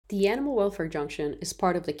The Animal Welfare Junction is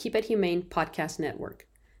part of the Keep It Humane Podcast Network.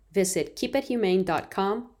 Visit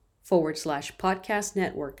keepithumane.com/podcast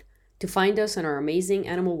network to find us and our amazing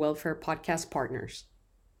animal welfare podcast partners.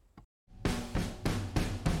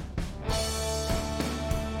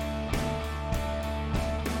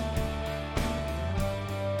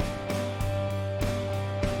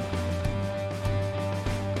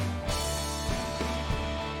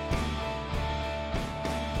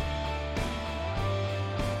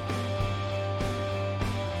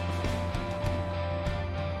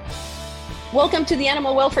 Welcome to the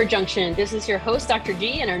Animal Welfare Junction. This is your host, Dr.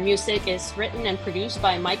 G, and our music is written and produced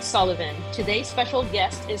by Mike Sullivan. Today's special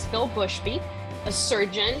guest is Phil Bushby, a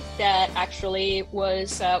surgeon that actually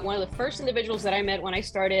was one of the first individuals that I met when I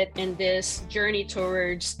started in this journey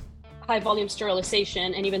towards high-volume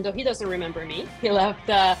sterilization. And even though he doesn't remember me, he left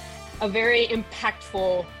a very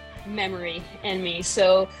impactful memory in me.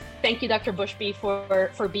 So thank you, Dr. Bushby,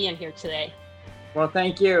 for being here today. Well,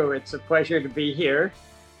 thank you. It's a pleasure to be here.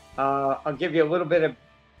 I'll give you a little bit of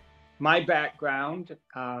my background.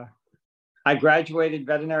 I graduated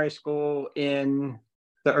veterinary school in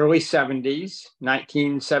the early 70s,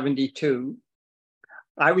 1972.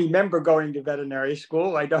 I remember going to veterinary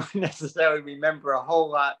school. I don't necessarily remember a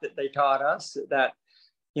whole lot that they taught us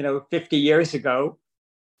 50 years ago.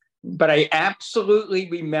 But I absolutely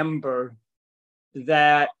remember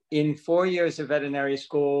that in 4 years of veterinary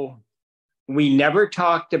school, we never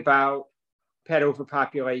talked about pet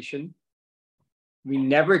overpopulation. We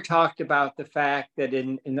never talked about the fact that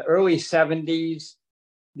in the early 70s,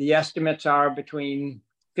 the estimates are between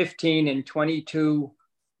 15 and 22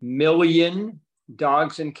 million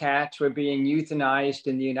dogs and cats were being euthanized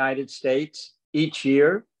in the United States each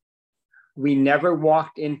year. We never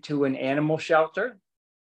walked into an animal shelter.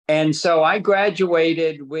 And so I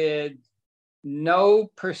graduated with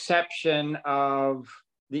no perception of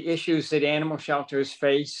the issues that animal shelters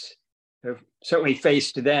face, or certainly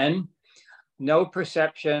faced then, no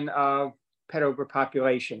perception of pet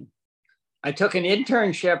overpopulation. I took an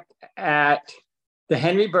internship at the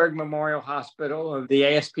Henry Berg Memorial Hospital of the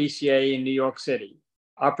ASPCA in New York City,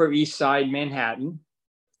 Upper East Side, Manhattan.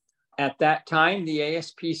 At that time, the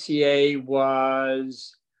ASPCA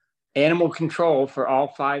was animal control for all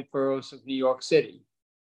 5 boroughs of New York City.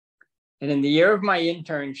 And in the year of my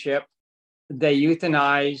internship, they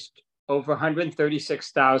euthanized over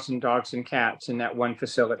 136,000 dogs and cats in that one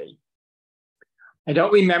facility. I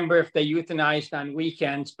don't remember if they euthanized on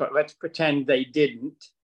weekends, but let's pretend they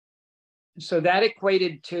didn't. So that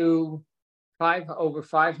equated to over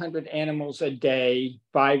 500 animals a day,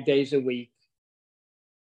 5 days a week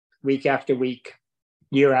after week,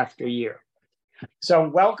 year after year. So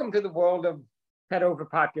welcome to the world of pet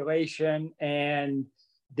overpopulation and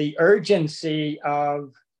the urgency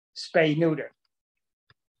of spay-neuter.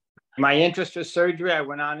 My interest was surgery. I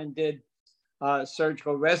went on and did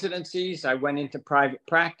surgical residencies. I went into private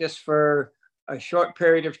practice for a short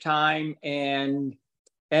period of time and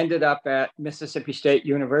ended up at Mississippi State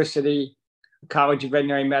University, College of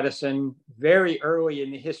Veterinary Medicine. Very early in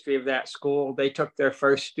the history of that school, they took their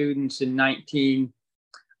first students in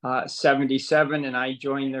 1977, and I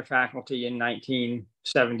joined their faculty in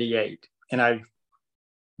 1978. And I've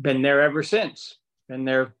been there ever since. Been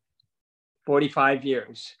there 45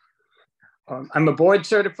 years. I'm a board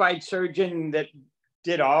certified surgeon that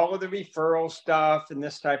did all of the referral stuff and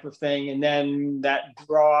this type of thing. And then that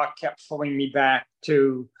draw kept pulling me back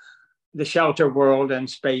to the shelter world and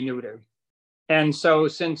spay-neuter. And so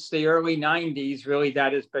since the early 90s, really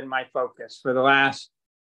that has been my focus. For the last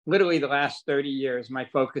 30 years, my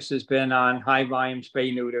focus has been on high volume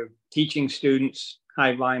spay-neuter, teaching students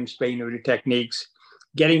high volume spay-neuter techniques,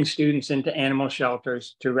 getting students into animal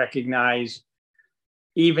shelters to recognize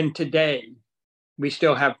even today, we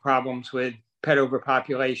still have problems with pet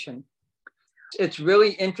overpopulation. It's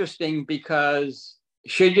really interesting because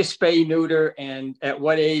should you spay neuter and at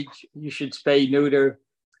what age you should spay neuter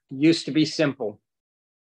used to be simple.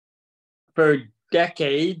 For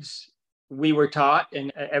decades, we were taught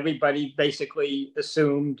and everybody basically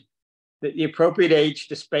assumed that the appropriate age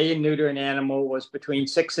to spay and neuter an animal was between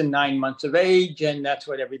 6 and 9 months of age. And that's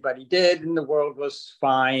what everybody did. And the world was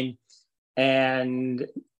fine. And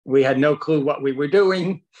we had no clue what we were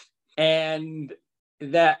doing. And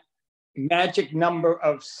that magic number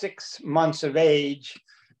of 6 months of age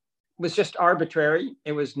was just arbitrary.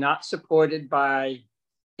 It was not supported by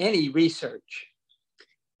any research.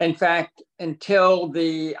 In fact, until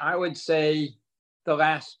I would say the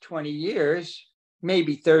last 20 years,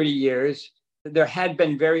 maybe 30 years, there had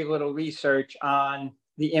been very little research on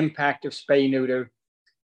the impact of spay-neuter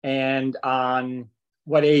and on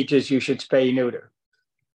what ages you should spay-neuter.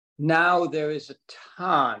 Now there is a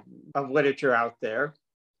ton of literature out there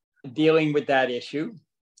dealing with that issue.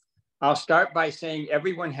 I'll start by saying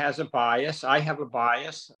everyone has a bias. I have a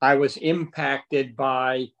bias. I was impacted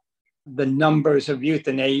by the numbers of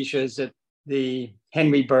euthanasias at the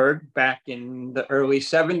Henry Berg back in the early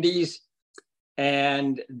 70s.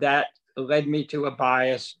 And that led me to a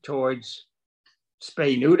bias towards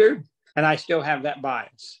spay-neuter, and I still have that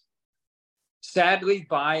bias. Sadly,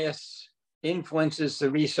 bias influences the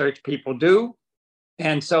research people do.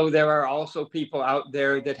 And so there are also people out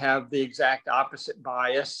there that have the exact opposite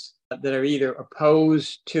bias, that are either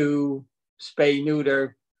opposed to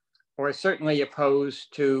spay-neuter or certainly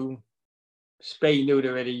opposed to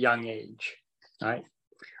spay-neuter at a young age. Right?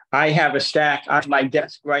 I have a stack on my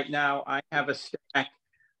desk right now. I have a stack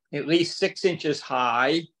at least 6 inches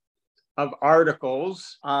high of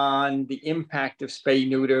articles on the impact of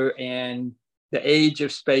spay-neuter and the age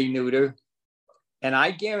of spay-neuter. And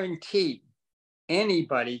I guarantee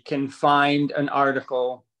anybody can find an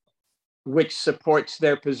article which supports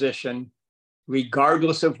their position,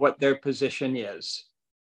 regardless of what their position is.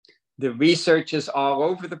 The research is all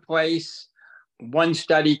over the place. One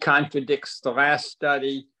study contradicts the last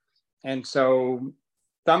study. And so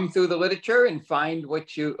thumb through the literature and find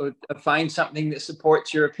find something that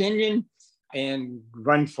supports your opinion and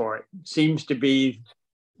run for it. Seems to be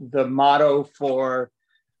the motto for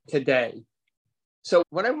today. So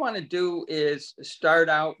what I want to do is start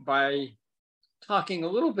out by talking a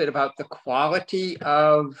little bit about the quality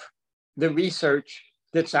of the research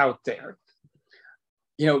that's out there.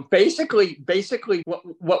 Basically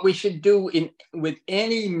what we should do with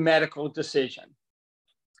any medical decision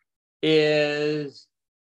is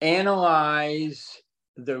analyze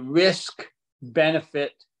the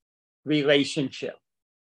risk-benefit relationship.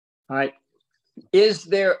 All right. Is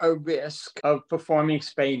there a risk of performing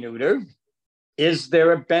spay-neuter? Is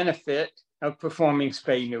there a benefit of performing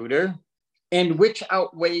spay-neuter? And which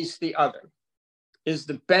outweighs the other? Is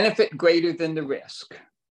the benefit greater than the risk?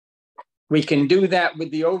 We can do that with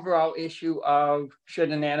the overall issue of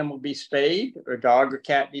should an animal be spayed, or dog or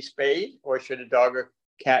cat be spayed, or should a dog or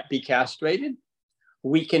cat be castrated?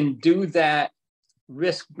 We can do that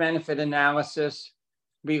risk-benefit analysis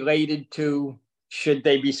related to should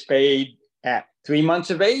they be spayed at 3 months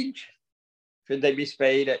of age? Should they be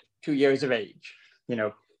spayed at 2 years of age?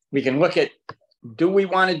 We can look at, do we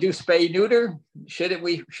want to do spay-neuter? Should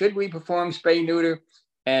we perform spay-neuter?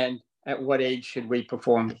 And at what age should we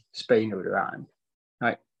perform spay-neuter on?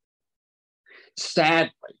 Right?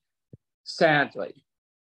 Sadly,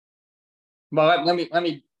 well,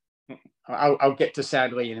 I'll get to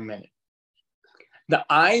sadly in a minute. The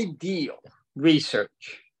ideal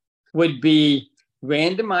research would be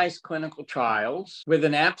randomized clinical trials with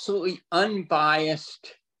an absolutely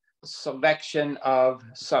unbiased selection of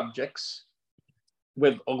subjects,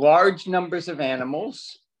 with large numbers of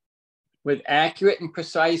animals, with accurate and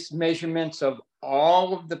precise measurements of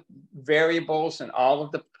all of the variables and all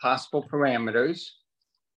of the possible parameters,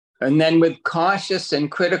 and then with cautious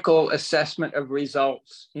and critical assessment of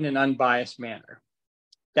results in an unbiased manner.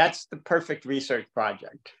 That's the perfect research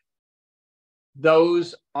project.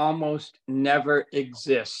 Those almost never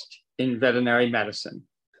exist in veterinary medicine.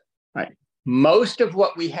 Right? Most of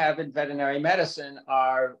what we have in veterinary medicine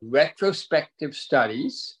are retrospective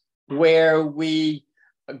studies where we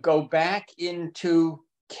go back into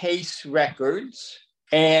case records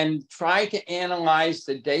and try to analyze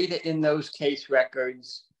the data in those case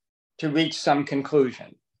records to reach some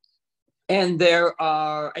conclusion. And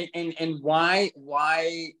why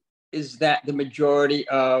is that the majority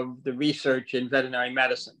of the research in veterinary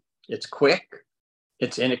medicine? It's quick,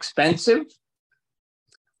 it's inexpensive.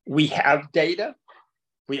 We have data.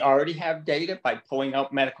 We already have data by pulling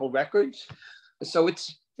out medical records. So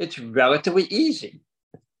it's relatively easy.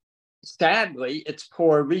 Sadly, it's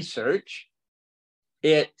poor research.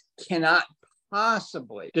 It cannot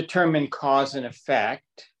possibly determine cause and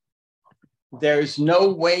effect. There's no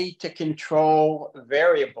way to control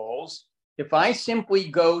variables. If I simply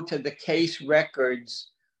go to the case records,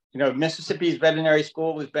 Mississippi's veterinary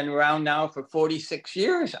school has been around now for 46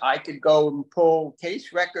 years. I could go and pull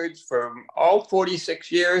case records from all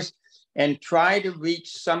 46 years and try to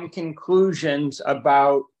reach some conclusions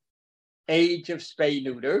about age of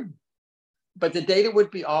spay-neuter, but the data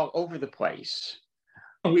would be all over the place.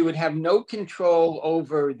 We would have no control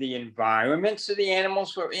over the environments that the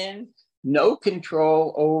animals were in, no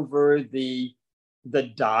control over the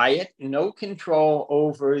diet, no control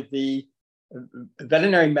over the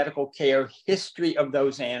veterinary medical care history of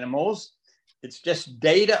those animals. It's just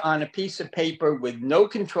data on a piece of paper with no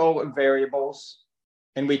control of variables,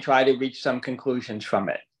 and we try to reach some conclusions from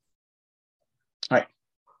it.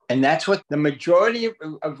 And that's what the majority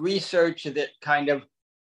of research that kind of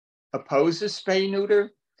opposes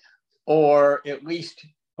spay-neuter, or at least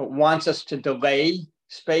wants us to delay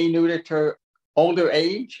spay-neuter to older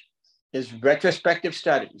age, is retrospective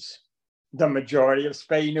studies. The majority of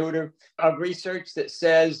spay-neuter of research that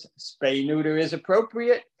says spay-neuter is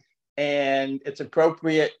appropriate, and it's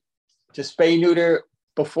appropriate to spay-neuter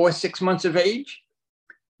before 6 months of age.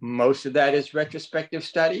 Most of that is retrospective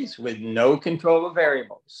studies with no control of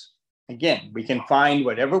variables. Again, we can find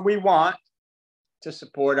whatever we want to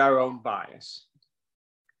support our own bias.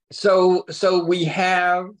 So we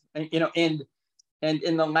have, and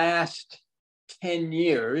in the last 10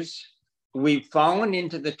 years, we've fallen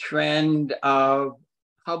into the trend of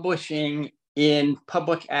publishing in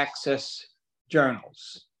public access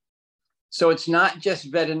journals. So it's not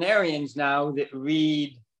just veterinarians now that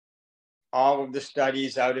read all of the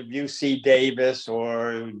studies out of UC Davis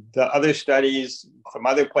or the other studies from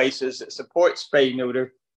other places that support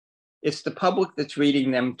spay-neuter. It's the public that's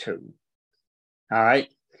reading them too. All right.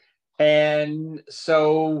 And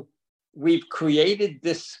so we've created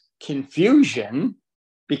this confusion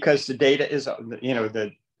because the data is,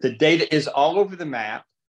 the data is all over the map,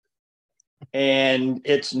 and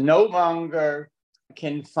it's no longer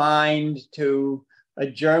confined to a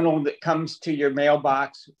journal that comes to your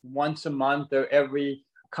mailbox once a month or every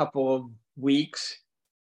couple of weeks.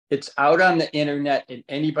 It's out on the internet and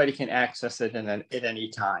anybody can access it at any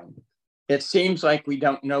time. It seems like we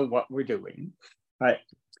don't know what we're doing. Right.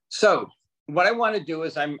 So what I want to do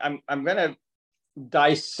is I'm going to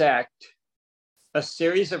dissect a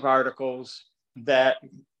series of articles that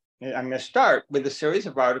I'm going to start with a series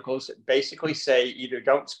of articles that basically say either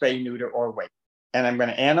don't spay, neuter, or wait. And I'm going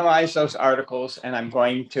to analyze those articles, and I'm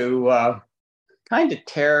going to kind of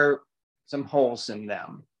tear some holes in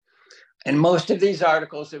them. And most of these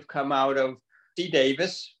articles have come out of C.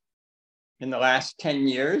 Davis in the last 10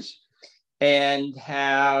 years and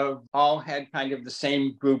have all had kind of the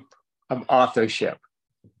same group of authorship.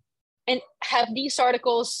 And have these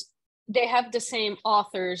articles, they have the same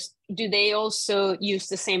authors? Do they also use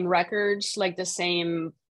the same records, like the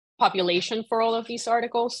same population for all of these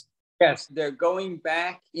articles? Yes, they're going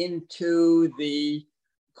back into the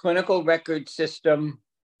clinical record system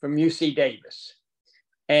from UC Davis.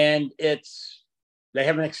 And they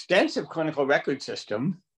have an extensive clinical record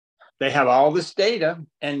system. They have all this data,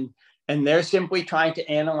 and they're simply trying to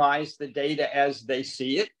analyze the data as they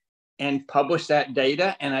see it and publish that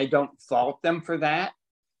data. And I don't fault them for that.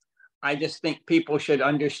 I just think people should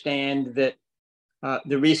understand that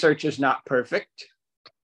the research is not perfect.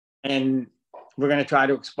 And we're going to try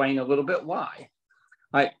to explain a little bit why.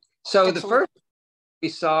 All right. So Excellent. The first we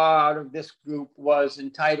saw out of this group was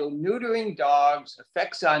entitled Neutering Dogs,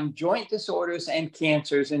 Effects on Joint Disorders and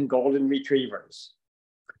Cancers in Golden Retrievers.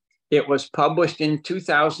 It was published in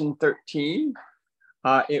 2013.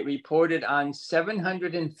 It reported on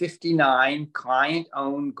 759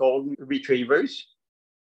 client-owned golden retrievers.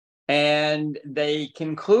 And they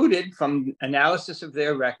concluded from analysis of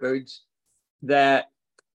their records that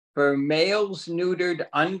for males neutered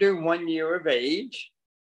under 1 year of age,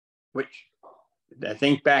 which I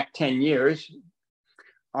think back 10 years,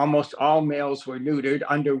 almost all males were neutered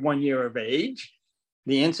under 1 year of age,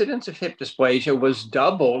 the incidence of hip dysplasia was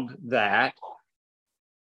doubled that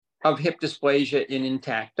of hip dysplasia in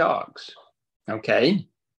intact dogs. Okay.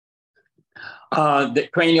 The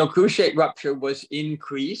cranial cruciate rupture was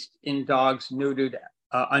increased in dogs neutered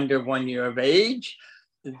under 1 year of age.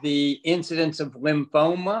 The incidence of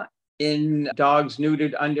lymphoma in dogs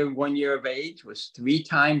neutered under 1 year of age was 3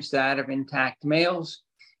 times that of intact males.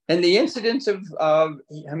 And the incidence of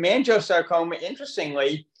hemangiosarcoma,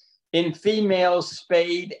 interestingly, in females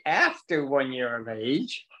spayed after 1 year of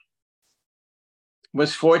age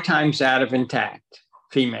was 4 times that of intact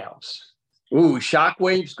females. Ooh,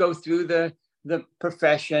 shockwaves go through the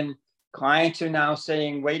profession. Clients are now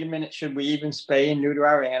saying, wait a minute, should we even spay and neuter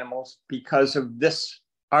our animals because of this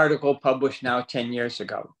article published now 10 years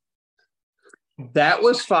ago. That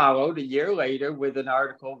was followed a year later with an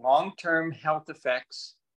article, Long-Term Health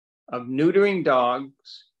Effects of Neutering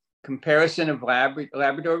Dogs, Comparison of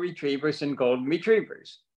Labrador Retrievers and Golden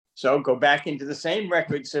Retrievers. So go back into the same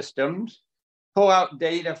record systems, pull out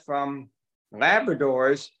data from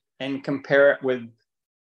Labradors and compare it with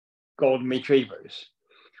Golden Retrievers.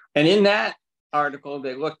 And in that article,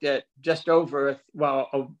 they looked at just over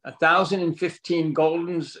 1,015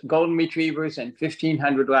 golden retrievers and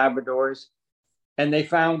 1,500 Labradors. And they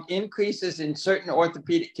found increases in certain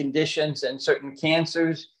orthopedic conditions and certain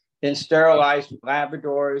cancers in sterilized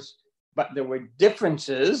Labradors, but there were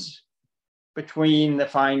differences between the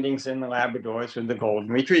findings in the Labradors and the Golden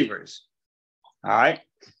Retrievers. All right.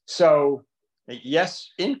 So yes,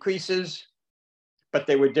 increases, but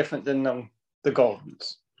they were different than the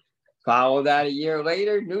Goldens. Follow that a year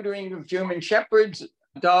later, neutering of German Shepherds,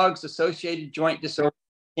 dogs, associated joint disorders,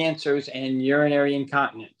 cancers, and urinary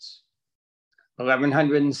incontinence.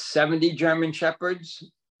 1,170 German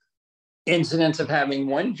Shepherds, incidence of having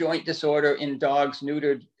one joint disorder in dogs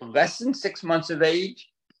neutered less than 6 months of age,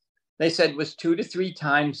 they said was 2 to 3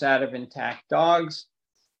 times that of intact dogs.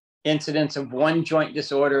 Incidence of one joint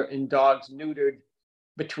disorder in dogs neutered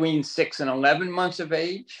between 6 and 11 months of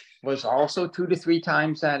age was also 2 to 3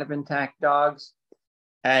 times that of intact dogs.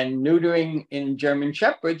 And neutering in German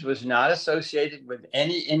Shepherds was not associated with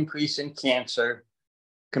any increase in cancer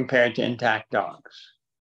compared to intact dogs.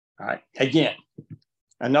 All right. Again,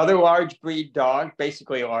 another large breed dog,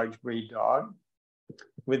 basically a large breed dog,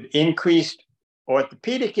 with increased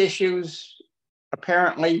orthopedic issues,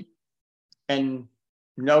 apparently, and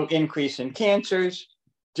no increase in cancers.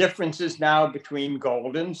 Differences now between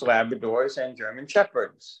Goldens, Labradors, and German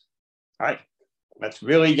Shepherds. All right, let's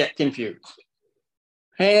really get confused.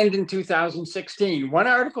 And in 2016, one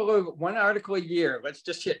article a year. Let's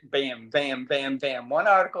just hit bam, bam, bam, bam. One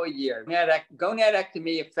article a year.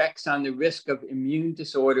 Gonadectomy effects on the risk of immune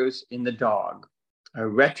disorders in the dog. A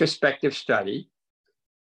retrospective study.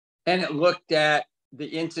 And it looked at the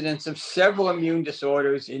incidence of several immune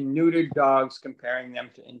disorders in neutered dogs, comparing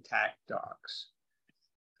them to intact dogs.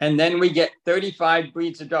 And then we get 35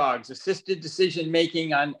 breeds of dogs, assisted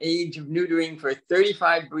decision-making on age of neutering for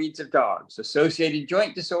 35 breeds of dogs, associated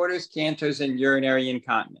joint disorders, cancers, and urinary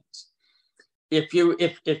incontinence. If you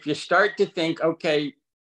start to think, okay,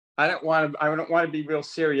 I don't want to be real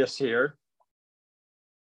serious here.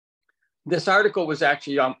 This article was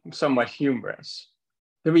actually somewhat humorous.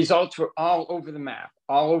 The results were all over the map.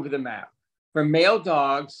 For male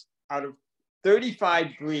dogs, out of 35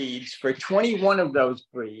 breeds, for 21 of those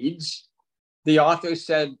breeds, the authors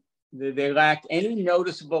said that they lacked any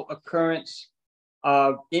noticeable occurrence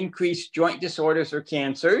of increased joint disorders or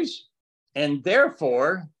cancers, and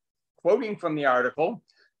therefore, quoting from the article,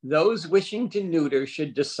 those wishing to neuter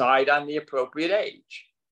should decide on the appropriate age.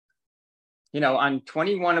 On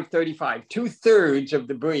 21 of 35, 2/3 of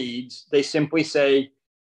the breeds, they simply say,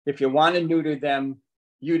 if you want to neuter them,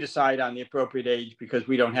 you decide on the appropriate age because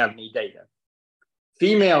we don't have any data.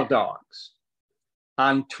 Female dogs,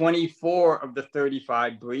 on 24 of the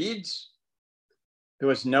 35 breeds, there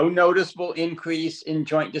was no noticeable increase in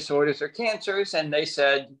joint disorders or cancers, and they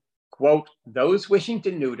said, quote, those wishing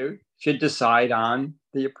to neuter should decide on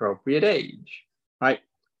the appropriate age, right?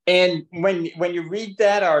 And when you read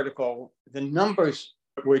that article, the numbers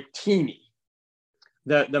were teeny.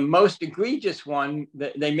 The most egregious one,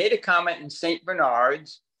 they made a comment in St.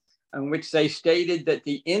 Bernard's in which they stated that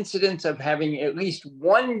the incidence of having at least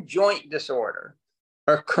one joint disorder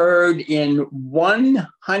occurred in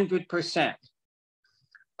 100%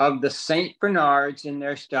 of the St. Bernards in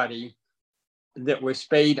their study that were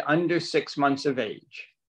spayed under 6 months of age.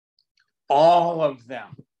 All of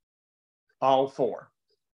them, all 4.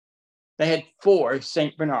 They had 4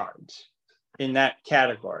 St. Bernards in that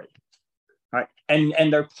category. Right?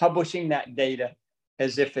 And they're publishing that data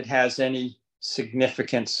as if it has any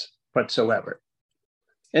significance whatsoever.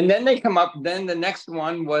 And then they come up, then the next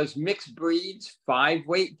one was mixed breeds, 5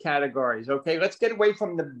 weight categories. Okay, let's get away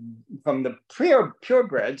from the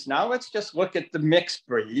purebreds. Now let's just look at the mixed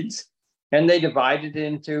breeds. And they divided it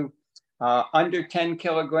into under 10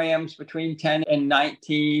 kilograms, between 10 and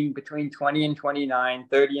 19, between 20 and 29,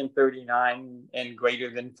 30 and 39, and greater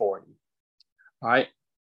than 40. All right.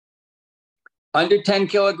 Under 10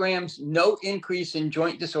 kilograms, no increase in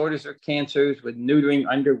joint disorders or cancers with neutering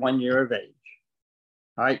under 1 year of age.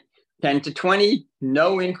 All right. 10 to 20,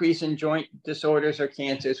 no increase in joint disorders or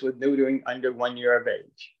cancers with neutering under 1 year of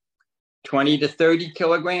age. 20 to 30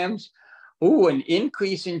 kilograms, an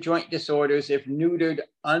increase in joint disorders if neutered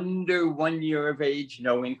under 1 year of age,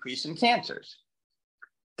 no increase in cancers.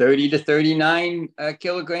 30 to 39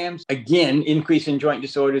 kilograms, again, increase in joint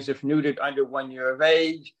disorders if neutered under 1 year of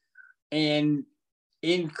age, and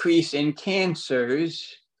increase in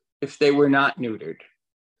cancers if they were not neutered.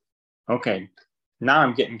 Okay, now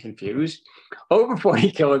I'm getting confused. Over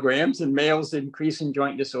 40 kilograms in males, increase in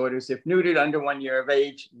joint disorders if neutered under 1 year of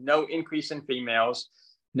age, no increase in females,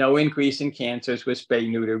 no increase in cancers with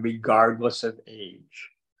spay-neuter regardless of age.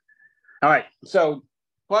 All right, so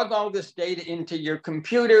plug all this data into your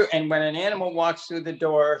computer, and when an animal walks through the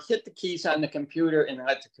door, hit the keys on the computer and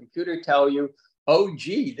let the computer tell you, oh,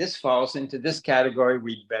 gee, this falls into this category.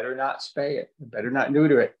 We better not spay it. We better not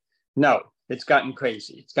neuter it. No, it's gotten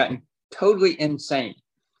crazy. It's gotten totally insane.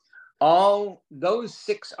 All those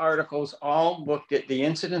 6 articles all looked at the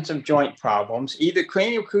incidence of joint problems, either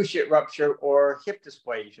cranial cruciate rupture or hip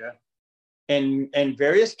dysplasia, and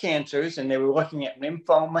various cancers. And they were looking at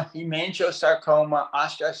lymphoma, hemangiosarcoma,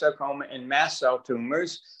 osteosarcoma, and mast cell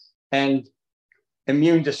tumors, and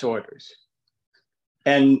immune disorders,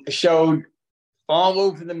 and showed all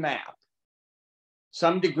over the map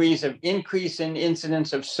some degrees of increase in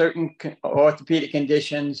incidence of certain orthopedic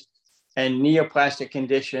conditions and neoplastic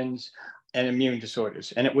conditions and immune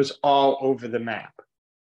disorders. And it was all over the map.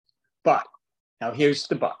 But now here's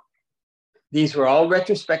the but. These were all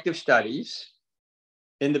retrospective studies.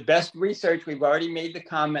 In the best research, we've already made the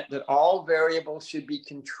comment that all variables should be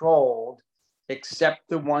controlled except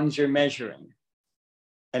the ones you're measuring.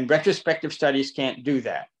 And retrospective studies can't do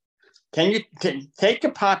that. Can you take a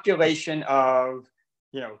population of,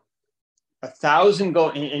 1,000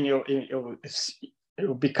 and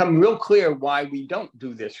it'll become real clear why we don't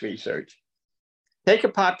do this research. Take a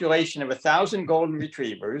population of 1,000 golden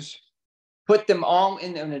retrievers, put them all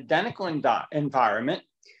in an identical environment,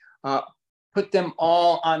 put them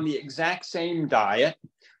all on the exact same diet,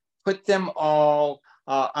 put them all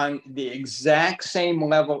on the exact same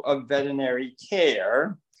level of veterinary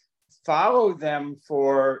care, follow them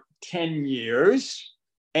for 10 years,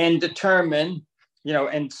 and determine,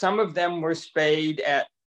 and some of them were spayed at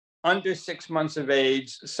under 6 months of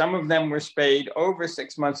age, some of them were spayed over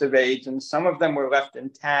 6 months of age, and some of them were left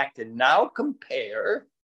intact. And now compare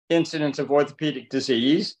incidence of orthopedic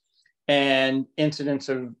disease and incidence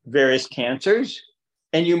of various cancers,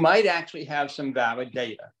 and you might actually have some valid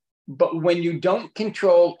data. But when you don't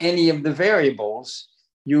control any of the variables,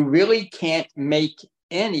 you really can't make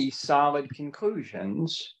any solid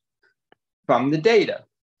conclusions from the data.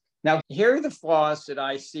 Now, here are the flaws that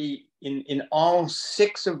I see in all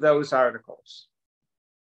 6 of those articles.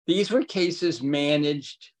 These were cases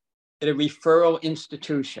managed at a referral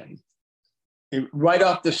institution. Right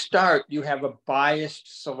off the start, you have a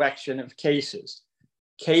biased selection of cases.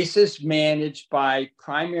 Cases managed by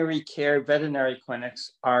primary care veterinary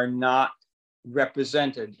clinics are not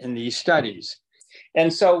represented in these studies.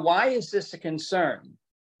 And so why is this a concern?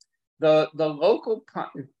 The local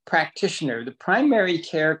practitioner, the primary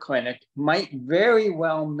care clinic, might very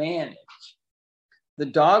well manage the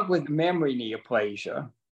dog with memory neoplasia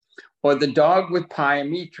or the dog with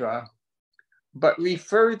pyometra, but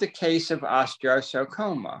refer the case of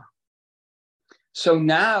osteosarcoma. So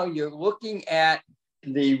now you're looking at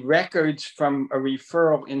the records from a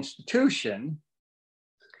referral institution,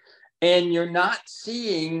 and you're not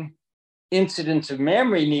seeing incidence of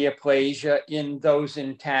memory neoplasia in those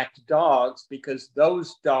intact dogs because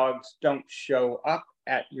those dogs don't show up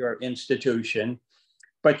at your institution,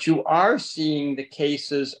 but you are seeing the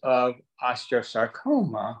cases of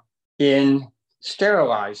osteosarcoma in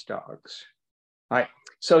sterilized dogs. All right.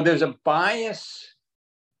 So there's a bias.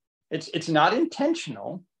 It's not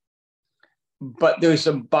intentional, but there's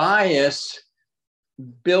a bias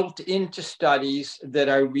built into studies that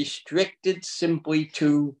are restricted simply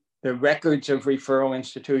to the records of referral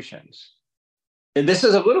institutions. And this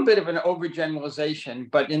is a little bit of an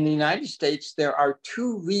overgeneralization, but in the United States, there are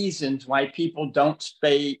 2 reasons why people don't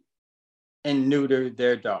spay and neuter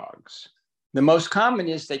their dogs. The most common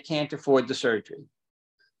is they can't afford the surgery.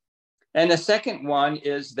 And the second one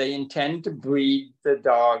is they intend to breed the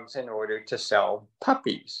dogs in order to sell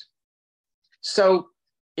puppies. So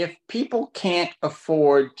if people can't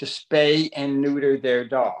afford to spay and neuter their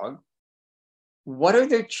dog, what are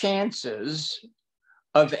their chances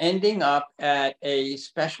of ending up at a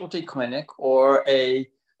specialty clinic or a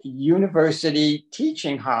university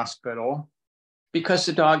teaching hospital because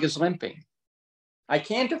the dog is limping? I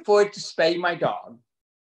can't afford to spay my dog.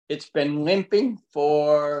 It's been limping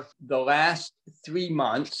for the last 3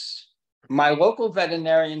 months. My local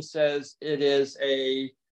veterinarian says it is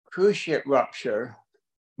a cruciate rupture,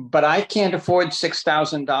 but I can't afford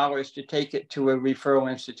 $6,000 to take it to a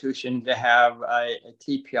referral institution to have a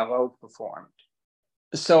TPLO performed.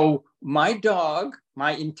 So my dog,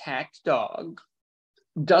 my intact dog,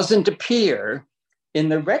 doesn't appear in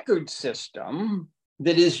the record system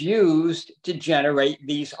that is used to generate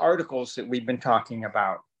these articles that we've been talking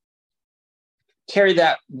about. Carry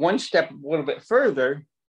that one step a little bit further.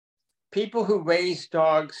 People who raise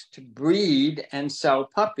dogs to breed and sell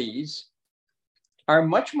puppies are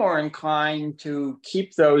much more inclined to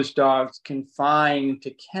keep those dogs confined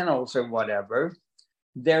to kennels or whatever.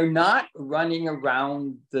 They're not running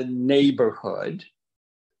around the neighborhood.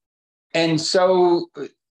 And so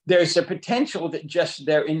there's a potential that just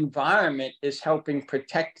their environment is helping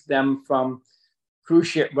protect them from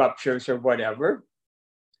cruciate ruptures or whatever.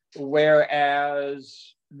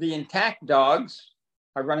 whereas the intact dogs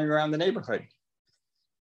are running around the neighborhood.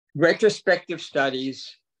 Retrospective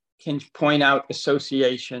studies can point out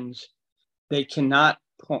associations. They cannot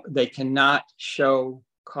show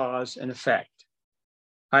cause and effect.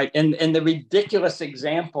 All right, and the ridiculous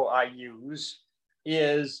example I use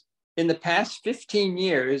is in the past 15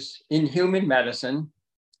 years in human medicine,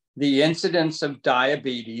 the incidence of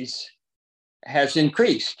diabetes has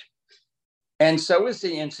increased. And so is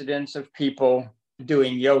the incidence of people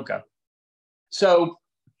doing yoga. So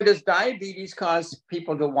does diabetes cause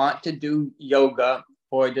people to want to do yoga,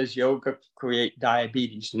 or does yoga create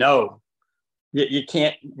diabetes? No, you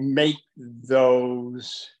can't make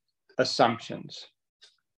those assumptions.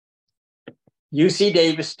 UC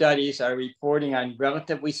Davis studies are reporting on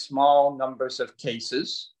relatively small numbers of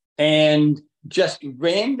cases and just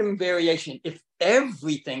random variation. If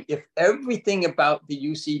everything about the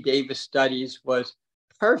UC Davis studies was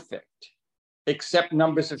perfect, except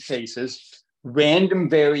numbers of cases, random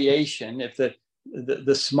variation, if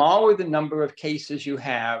the smaller the number of cases you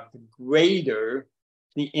have, the greater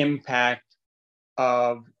the impact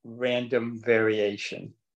of random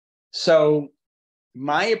variation. So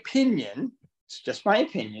my opinion, it's just my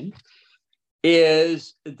opinion,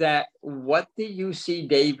 is that what the UC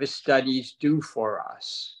Davis studies do for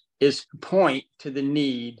us is point to the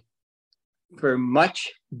need for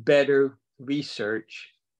much better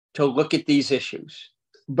research to look at these issues,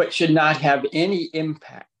 but should not have any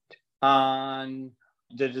impact on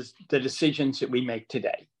the decisions that we make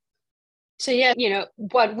today. So yeah,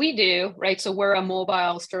 what we do, right? So we're a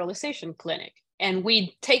mobile sterilization clinic, and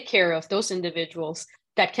we take care of those individuals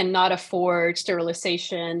that cannot afford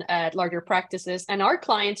sterilization at larger practices. And our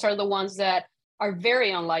clients are the ones that are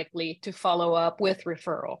very unlikely to follow up with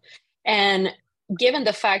referral. And given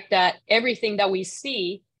the fact that everything that we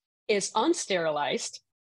see is unsterilized,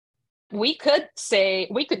 we could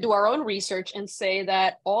do our own research and say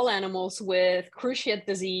that all animals with cruciate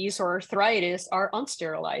disease or arthritis are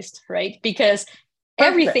unsterilized, right? Because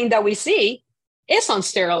everything that we see is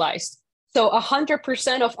unsterilized. So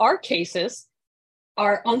 100% of our cases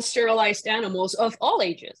are unsterilized animals of all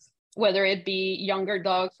ages, whether it be younger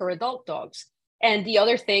dogs or adult dogs. And the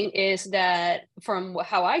other thing is that, from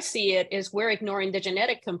how I see it, is we're ignoring the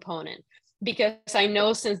genetic component, because I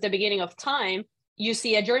know since the beginning of time, you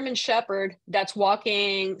see a German Shepherd that's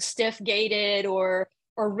walking stiff-gaited or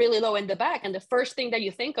really low in the back, and the first thing that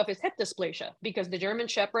you think of is hip dysplasia, because the German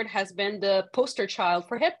Shepherd has been the poster child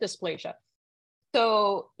for hip dysplasia.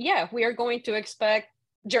 So yeah, we are going to expect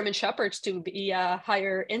German Shepherds to be a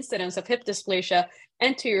higher incidence of hip dysplasia.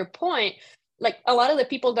 And to your point, like a lot of the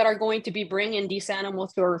people that are going to be bringing these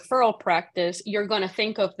animals to a referral practice, you're going to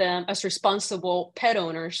think of them as responsible pet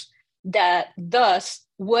owners that thus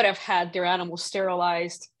would have had their animals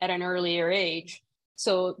sterilized at an earlier age.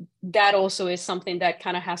 So that also is something that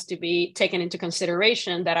kind of has to be taken into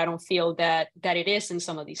consideration, that I don't feel that it is in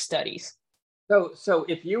some of these studies. So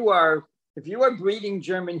if you are breeding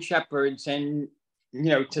German Shepherds and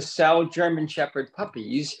to sell German Shepherd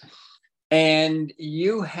puppies, and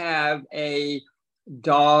you have a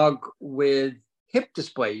dog with hip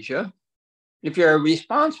dysplasia, if you're a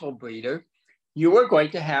responsible breeder, you are going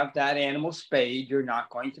to have that animal spayed. You're not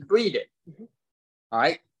going to breed it. Mm-hmm. All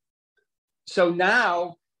right. So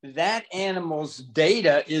now that animal's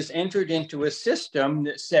data is entered into a system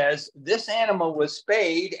that says this animal was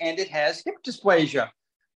spayed and it has hip dysplasia.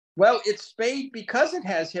 Well, it's spayed because it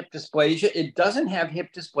has hip dysplasia. It doesn't have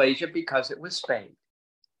hip dysplasia because it was spayed.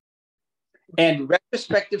 And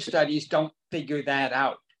retrospective studies don't figure that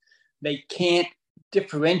out. They can't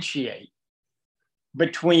differentiate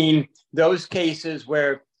between those cases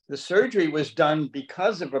where the surgery was done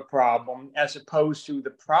because of a problem as opposed to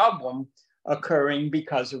the problem occurring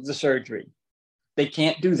because of the surgery. They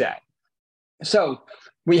can't do that. So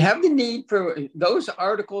we have the need for those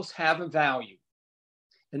articles have a value.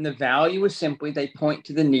 And the value is simply they point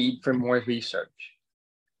to the need for more research.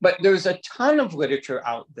 But there's a ton of literature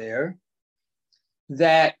out there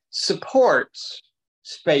that supports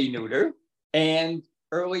spay-neuter and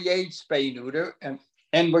early age spay-neuter.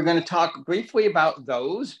 And we're going to talk briefly about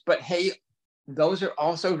those. But hey, those are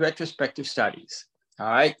also retrospective studies. All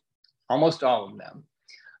right, almost all of them.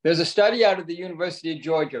 There's a study out of the University of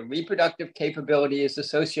Georgia, reproductive capability is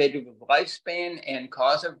associated with lifespan and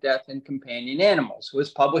cause of death in companion animals. It was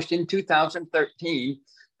published in 2013,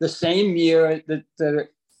 the same year that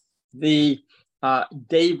the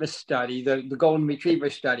Davis study, the Golden Retriever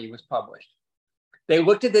study was published. They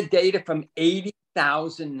looked at the data from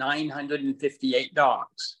 80,958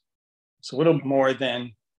 dogs. It's a little more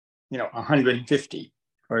than 150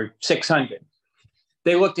 or 600.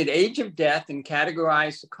 They looked at age of death and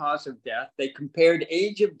categorized the cause of death. They compared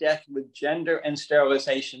age of death with gender and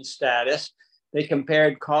sterilization status. They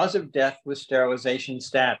compared cause of death with sterilization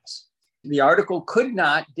status. The article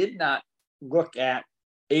did not look at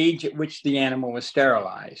age at which the animal was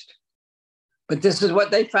sterilized. But this is what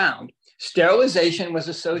they found. Sterilization was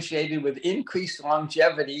associated with increased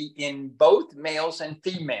longevity in both males and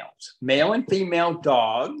females. Male and female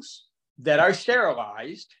dogs that are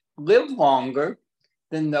sterilized live longer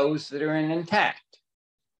than those that are intact.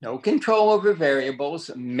 No control over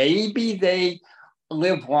variables. Maybe they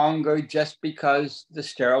live longer just because the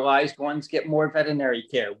sterilized ones get more veterinary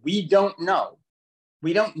care. We don't know.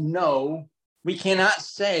 We don't know. We cannot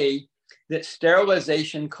say that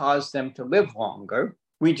sterilization caused them to live longer.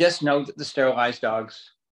 We just know that the sterilized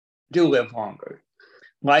dogs do live longer.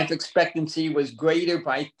 Life expectancy was greater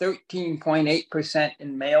by 13.8%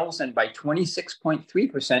 in males and by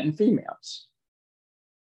 26.3% in females.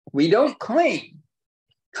 We don't claim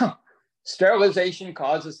sterilization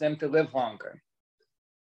causes them to live longer.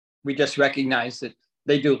 We just recognize that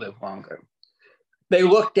they do live longer. They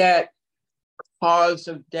looked at cause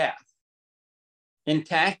of death.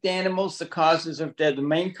 Intact animals, the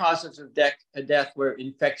main causes of death were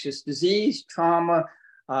infectious disease, trauma,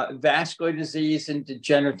 vascular disease, and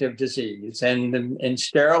degenerative disease. And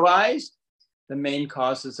sterilized, the main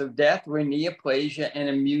causes of death were neoplasia and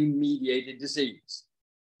immune-mediated disease.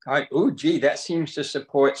 All right. Oh, gee, that seems to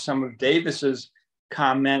support some of Davis's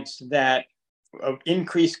comments that of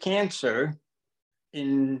increased cancer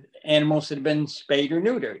in animals that have been spayed or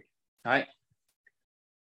neutered. Right.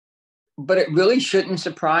 But it really shouldn't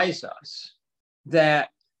surprise us that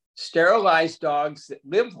sterilized dogs that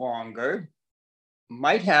live longer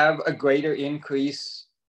might have a greater increase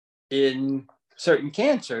in certain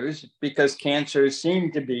cancers because cancers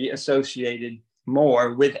seem to be associated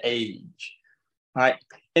more with age. Right.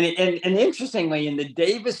 And interestingly, in the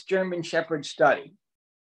Davis German Shepherd study,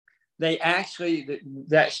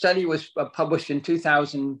 that study was published in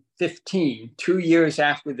 2015, 2 years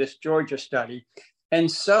after this Georgia study. And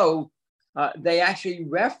so they actually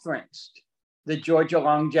referenced the Georgia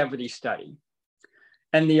longevity study.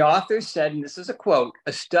 And the author said, and this is a quote,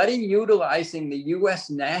 "A study utilizing the U.S.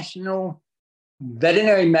 National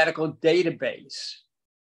Veterinary Medical Database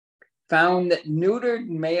found that neutered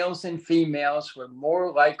males and females were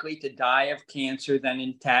more likely to die of cancer than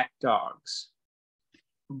intact dogs.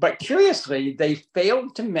 But curiously, they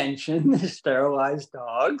failed to mention the sterilized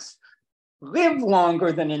dogs live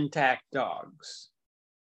longer than intact dogs.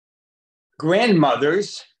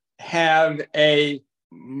 Grandmothers have a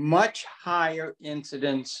much higher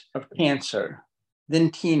incidence of cancer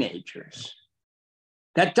than teenagers.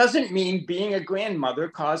 That doesn't mean being a grandmother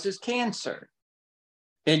causes cancer.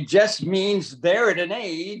 It just means they're at an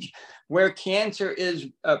age where cancer is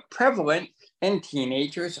prevalent and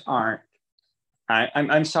teenagers aren't.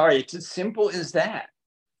 I'm sorry, it's as simple as that.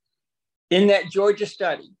 In that Georgia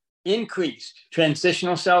study, increased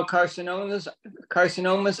transitional cell carcinomas,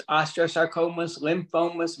 osteosarcomas,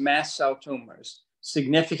 lymphomas, mast cell tumors,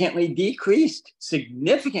 significantly decreased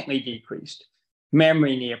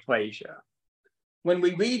memory neoplasia. When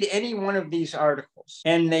we read any one of these articles,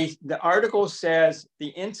 and the article says the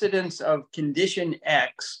incidence of condition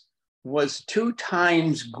X was 2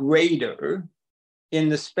 times greater in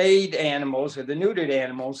the spayed animals or the neutered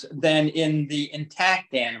animals than in the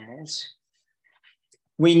intact animals,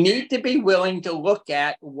 we need to be willing to look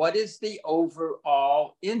at what is the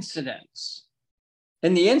overall incidence.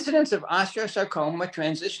 And the incidence of osteosarcoma,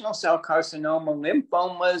 transitional cell carcinoma,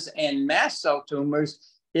 lymphomas, and mast cell tumors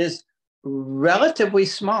is relatively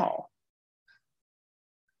small.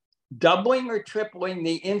 Doubling or tripling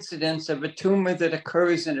the incidence of a tumor that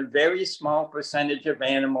occurs in a very small percentage of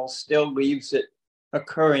animals still leaves it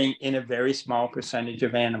occurring in a very small percentage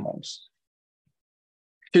of animals.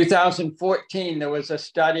 2014, there was a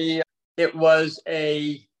study. It was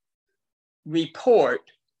a report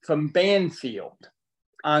from Banfield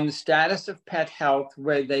on the status of pet health,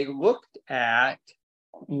 where they looked at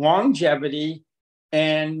longevity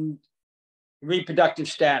and reproductive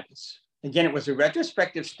status. Again, it was a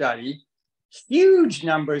retrospective study, huge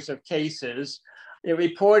numbers of cases. It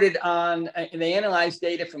reported on, they analyzed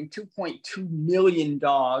data from 2.2 million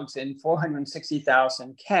dogs and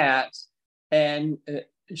 460,000 cats, and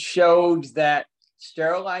showed that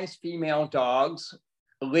sterilized female dogs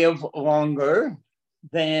live longer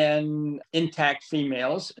than intact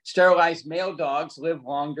females. Sterilized male dogs live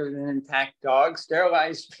longer than intact dogs.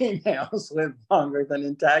 Sterilized females live longer than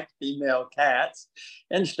intact female cats.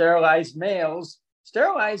 And sterilized male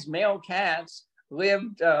cats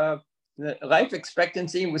lived the life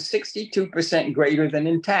expectancy was 62% greater than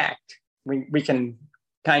intact. We can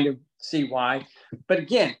kind of see why. But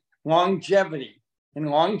again, longevity. And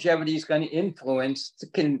longevity is going to influence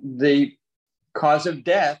the cause of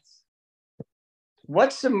death.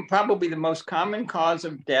 What's probably the most common cause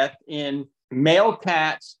of death in male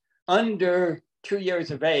cats under 2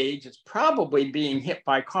 years of age? It's probably being hit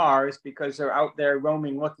by cars because they're out there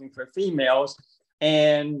roaming looking for females.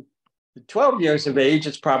 And 12 years of age,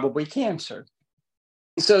 it's probably cancer.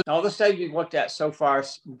 So all the studies we've looked at so far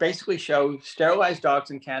basically show sterilized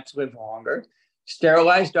dogs and cats live longer.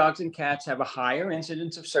 Sterilized dogs and cats have a higher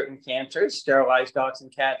incidence of certain cancers. Sterilized dogs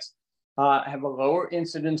and cats have a lower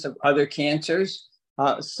incidence of other cancers.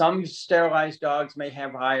 Some sterilized dogs may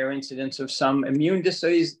have higher incidence of some immune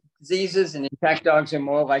diseases, and intact dogs are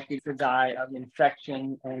more likely to die of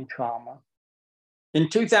infection and trauma. In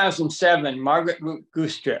 2007, Margaret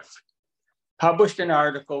Goostriff published an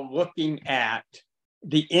article looking at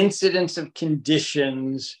the incidence of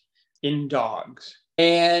conditions in dogs.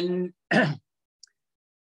 And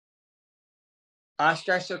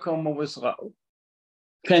osteosarcoma was low.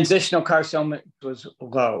 Transitional carcinoma was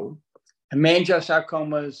low.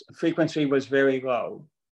 Hemangiosarcoma's frequency was very low.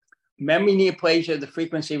 Memory neoplasia, the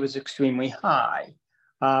frequency was extremely high.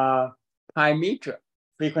 Pyometra,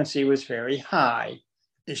 frequency was very high.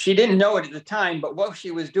 She didn't know it at the time, but what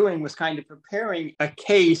she was doing was kind of preparing a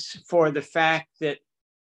case for the fact that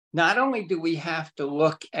not only do we have to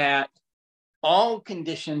look at all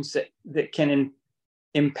conditions that can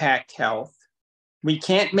impact health, we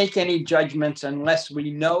can't make any judgments unless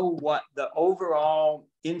we know what the overall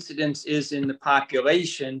incidence is in the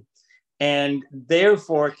population, and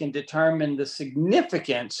therefore can determine the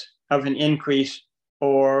significance of an increase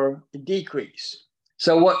or a decrease.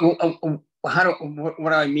 So what do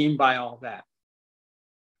I mean by all that?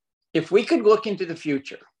 If we could look into the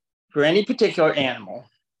future for any particular animal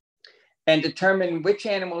and determine which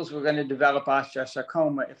animals were going to develop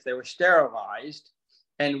osteosarcoma if they were sterilized,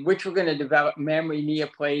 and which were going to develop memory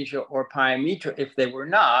neoplasia or pyometra if they were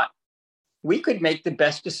not, we could make the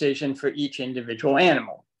best decision for each individual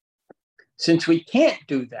animal. Since we can't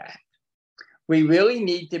do that, we really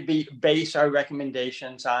need to base our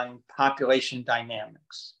recommendations on population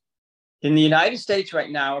dynamics. In the United States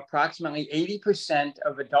right now, approximately 80%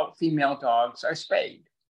 of adult female dogs are spayed.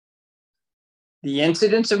 The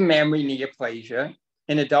incidence of memory neoplasia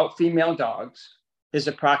in adult female dogs is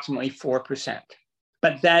approximately 4%.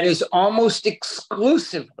 But that is almost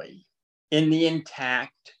exclusively in the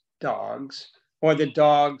intact dogs or the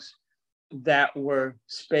dogs that were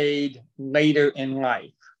spayed later in life.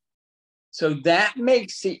 So that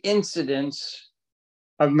makes the incidence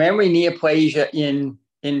of memory neoplasia in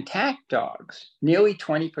intact dogs nearly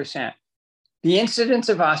 20%. The incidence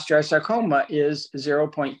of osteosarcoma is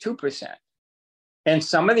 0.2%. And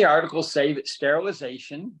some of the articles say that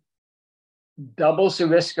sterilization doubles the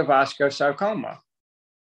risk of osteosarcoma.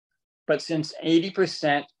 But since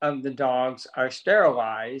 80% of the dogs are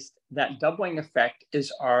sterilized, that doubling effect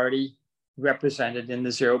is already represented in the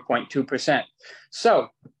 0.2%. So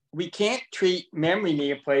we can't treat memory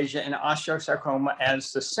neoplasia and osteosarcoma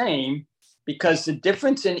as the same because the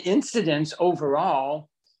difference in incidence overall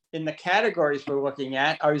in the categories we're looking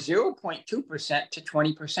at are 0.2% to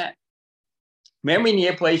 20%. Memory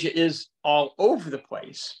neoplasia is all over the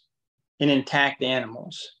place in intact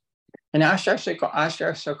animals. And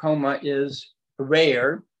osteosarcoma is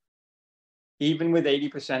rare, even with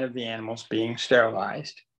 80% of the animals being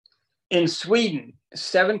sterilized. In Sweden,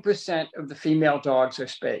 7% of the female dogs are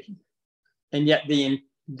spayed. And yet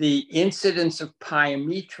the incidence of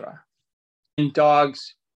pyometra in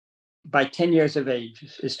dogs by 10 years of age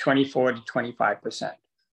is 24 to 25%.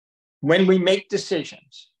 When we make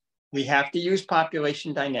decisions, we have to use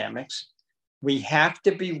population dynamics. We have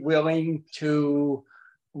to be willing to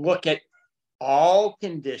look at all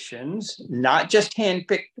conditions, not just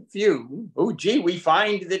handpick a few. Oh, gee, we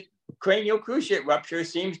find that cranial cruciate rupture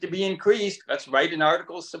seems to be increased. Let's write an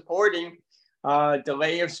article supporting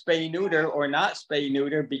delay of spay-neuter or not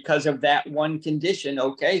spay-neuter because of that one condition.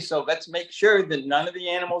 Okay, so let's make sure that none of the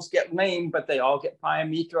animals get lame, but they all get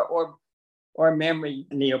pyometra or memory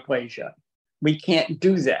neoplasia. We can't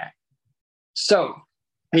do that. So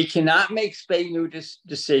we cannot make spay-neuter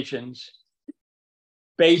decisions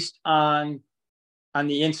based on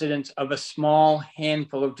the incidence of a small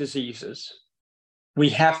handful of diseases. We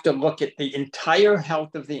have to look at the entire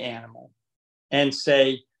health of the animal and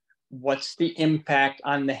say, what's the impact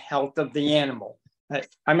on the health of the animal?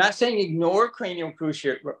 I'm not saying ignore cranial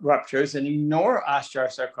cruciate ruptures and ignore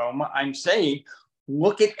osteosarcoma. I'm saying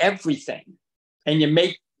look at everything and you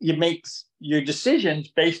make you make your decisions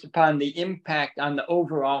based upon the impact on the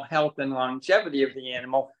overall health and longevity of the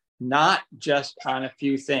animal, not just on a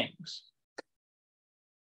few things.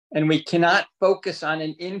 And we cannot focus on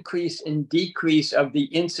an increase and decrease of the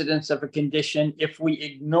incidence of a condition if we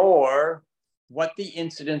ignore what the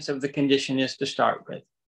incidence of the condition is to start with.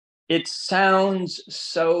 It sounds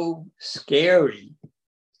so scary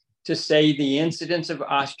to say the incidence of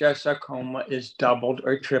osteosarcoma is doubled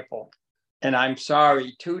or tripled. And I'm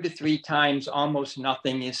sorry, 2 to 3 times almost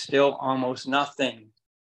nothing is still almost nothing.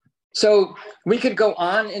 So we could go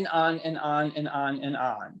on and on and on and on and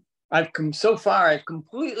on. I've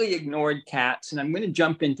completely ignored cats, and I'm going to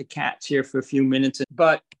jump into cats here for a few minutes.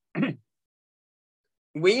 But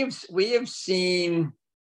we have seen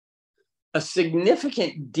a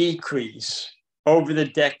significant decrease over the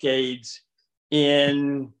decades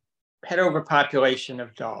in pet overpopulation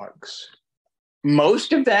of dogs.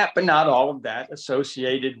 Most of that, but not all of that,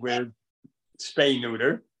 associated with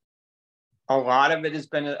spay-neuter. A lot of it has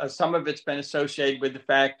been, some of it's been associated with the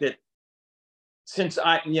fact that since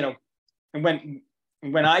when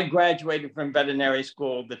I graduated from veterinary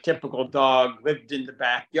school, the typical dog lived in the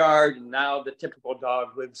backyard, and now the typical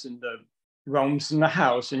dog roams in the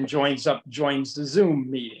house and joins the Zoom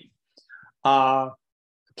meeting.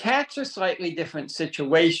 Cats are a slightly different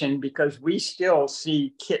situation because we still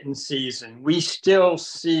see kitten season. We still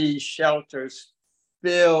see shelters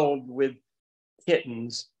filled with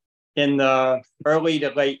kittens in the early to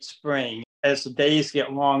late spring. As the days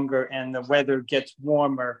get longer and the weather gets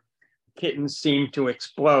warmer, kittens seem to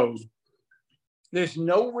explode. There's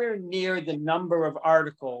nowhere near the number of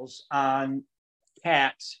articles on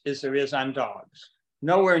cats as there is on dogs.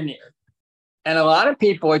 Nowhere near. And a lot of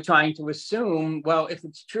people are trying to assume, well, if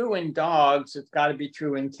it's true in dogs, it's got to be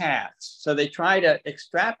true in cats. So they try to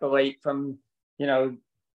extrapolate from,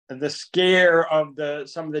 the scare of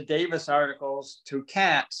some of the Davis articles to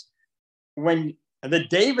cats, when the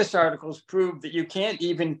Davis articles prove that you can't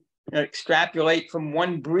even extrapolate from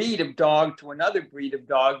one breed of dog to another breed of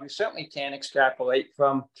dog. You certainly can't extrapolate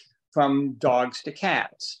from dogs to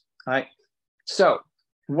cats, right? So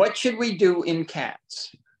what should we do in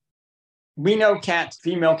cats? We know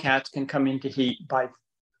female cats can come into heat by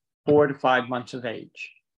 4 to 5 months of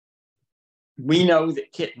age. We know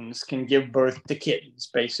that kittens can give birth to kittens,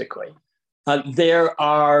 basically. There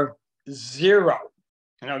are zero,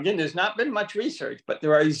 again, there's not been much research, but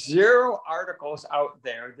there are 0 articles out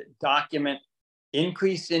there that document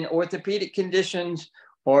increase in orthopedic conditions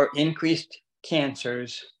or increased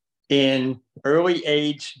cancers in early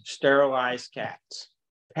age sterilized cats.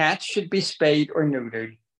 Cats should be spayed or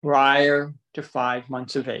neutered prior to 5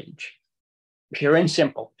 months of age. Pure and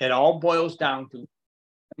simple. It all boils down to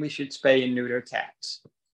we should spay and neuter cats.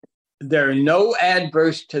 There are no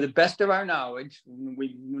adverse, to the best of our knowledge,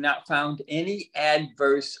 we've not found any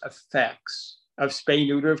adverse effects of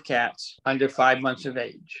spay-neuter of cats under 5 months of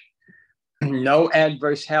age. No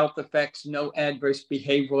adverse health effects, no adverse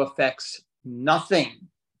behavioral effects, nothing.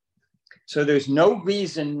 So there's no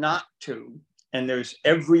reason not to, and there's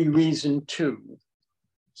every reason to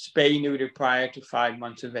spay-neuter prior to 5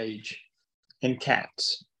 months of age in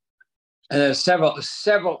cats. And there's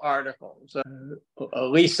several articles.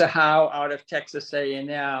 Lisa Howe out of Texas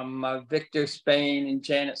A&M, Victor Spain and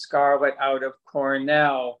Janet Scarlett out of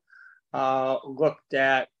Cornell looked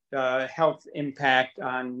at health impact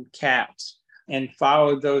on cats and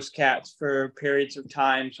followed those cats for periods of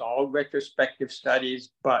time. So all retrospective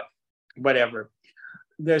studies, but whatever.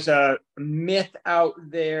 There's a myth out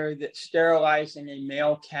there that sterilizing a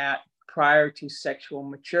male cat prior to sexual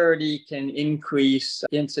maturity can increase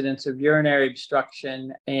incidence of urinary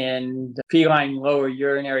obstruction and feline lower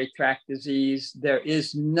urinary tract disease. There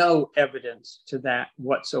is no evidence to that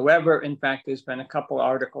whatsoever. In fact, there's been a couple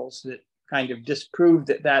articles that kind of disprove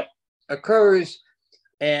that occurs.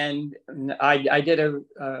 And I did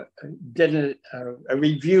a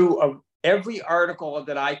review of every article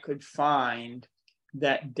that I could find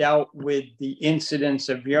that dealt with the incidence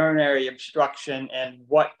of urinary obstruction and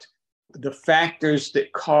what the factors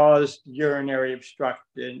that caused urinary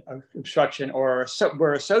obstruction or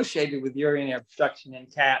were associated with urinary obstruction in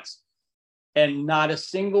cats. And not a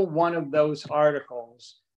single one of those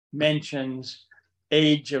articles mentions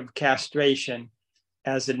age of castration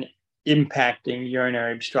as an impacting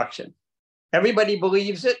urinary obstruction. Everybody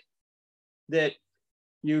believes it, that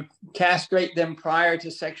you castrate them prior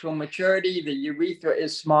to sexual maturity, the urethra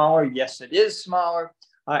is smaller. Yes, it is smaller.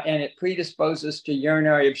 And it predisposes to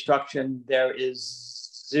urinary obstruction. There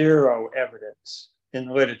is 0 evidence in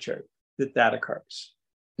the literature that occurs.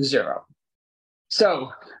 0.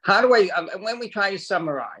 So how do when we try to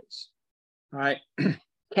summarize, all right,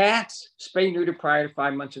 Cats, spay neuter prior to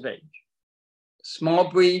 5 months of age. Small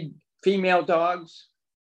breed female dogs,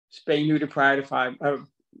 spay neuter prior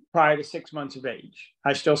to 6 months of age.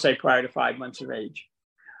 I still say prior to 5 months of age.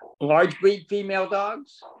 Large breed female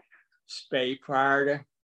dogs, spay prior to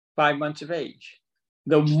 5 months of age.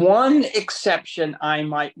 The one exception I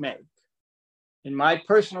might make, in my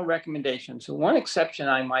personal recommendations, the one exception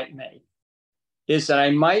I might make is that I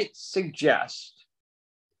might suggest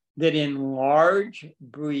that in large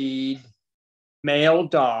breed male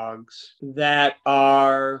dogs that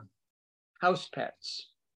are house pets,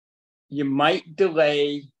 you might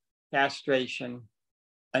delay castration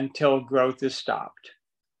until growth is stopped.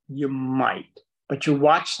 You might, but you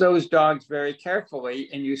watch those dogs very carefully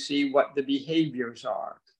and you see what the behaviors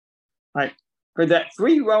are. Right. For that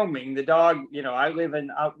free roaming, the dog, I live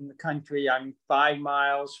out in the country. I'm 5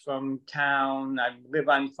 miles from town. I live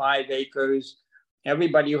on 5 acres.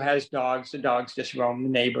 Everybody who has dogs, the dogs just roam the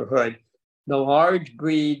neighborhood. The large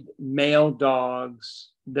breed male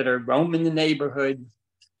dogs that are roaming the neighborhood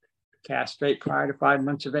castrate prior to 5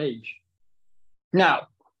 months of age. Now,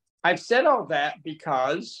 I've said all that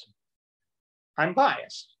because I'm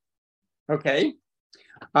biased, okay?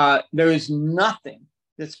 There is nothing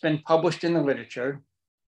that's been published in the literature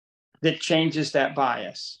that changes that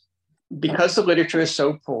bias. Because the literature is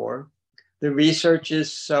so poor, the research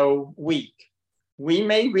is so weak, we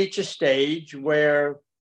may reach a stage where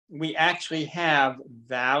we actually have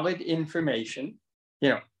valid information.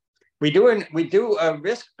 We do a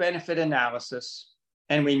risk-benefit analysis,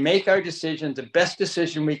 and we make our decisions, the best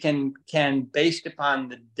decision we can based upon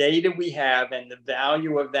the data we have and the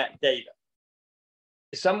value of that data.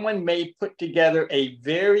 Someone may put together a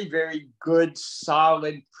very, very good,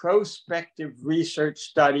 solid, prospective research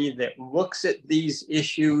study that looks at these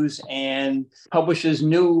issues and publishes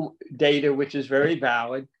new data, which is very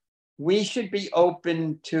valid. We should be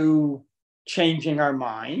open to changing our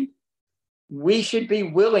mind. We should be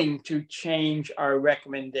willing to change our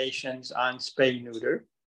recommendations on spay-neuter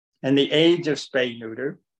and the age of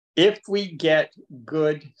spay-neuter if we get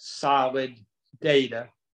good, solid data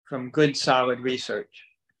from good, solid research.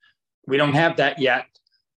 We don't have that yet.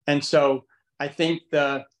 And so I think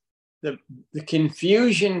the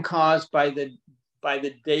confusion caused by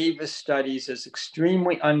the Davis studies is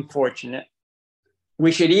extremely unfortunate.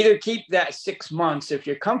 We should either keep that 6 months. If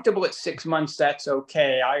you're comfortable at 6 months, that's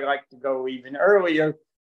okay. I like to go even earlier,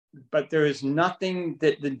 but there is nothing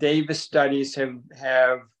that the Davis studies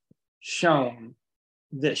have shown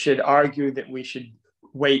that should argue that we should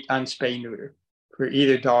wait on spay-neuter for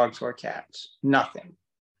either dogs or cats. Nothing.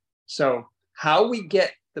 So how we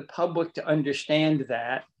get the public to understand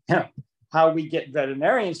that, how we get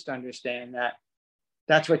veterinarians to understand that,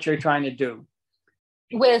 that's what you're trying to do.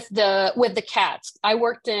 With the cats, I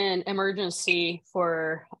worked in emergency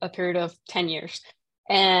for a period of 10 years.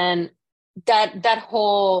 And that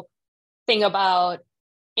whole thing about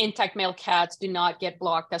intact male cats do not get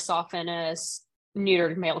blocked as often as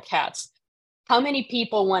neutered male cats. How many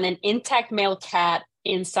people want an intact male cat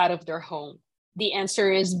inside of their home? The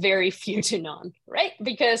answer is very few to none, right?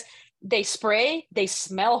 Because they spray, they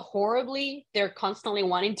smell horribly, they're constantly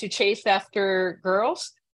wanting to chase after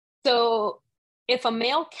girls. So if a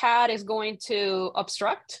male cat is going to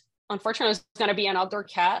obstruct, unfortunately, it's going to be an outdoor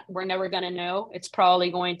cat. We're never going to know. It's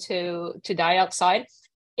probably going to die outside.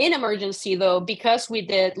 In emergency, though, because we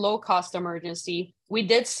did low-cost emergency, we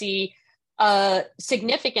did see a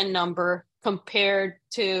significant number compared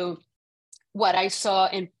to what I saw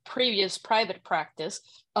in previous private practice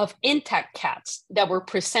of intact cats that were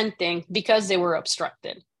presenting because they were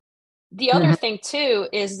obstructed. The other thing, too,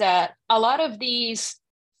 is that a lot of these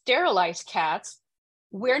sterilized cats,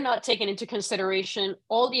 we're not taking into consideration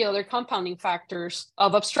all the other compounding factors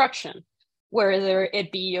of obstruction, whether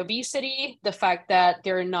it be obesity, the fact that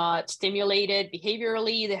they're not stimulated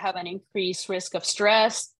behaviorally, they have an increased risk of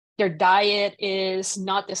stress, their diet is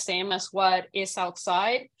not the same as what is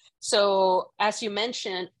outside. So as you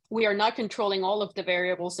mentioned, we are not controlling all of the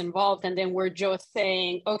variables involved. And then we're just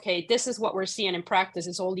saying, okay, this is what we're seeing in practice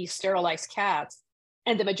is all these sterilized cats.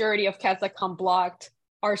 And the majority of cats that come blocked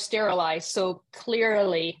are sterilized. So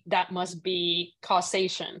clearly that must be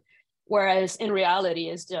causation. Whereas in reality,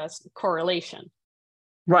 it's just correlation.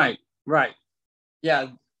 Right. Yeah.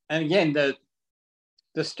 And again,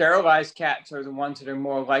 the sterilized cats are the ones that are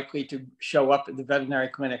more likely to show up at the veterinary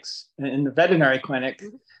clinics. In the veterinary clinic,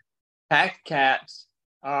 packed cats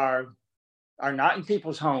are not in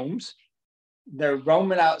people's homes. They're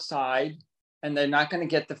roaming outside, and they're not going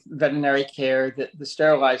to get the veterinary care that the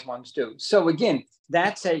sterilized ones do. So again,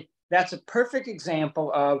 that's a perfect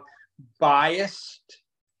example of biased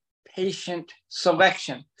patient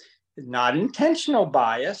selection. It's not intentional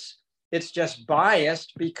bias. It's just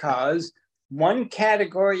biased because one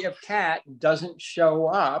category of cat doesn't show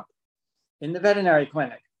up in the veterinary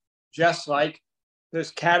clinic, just like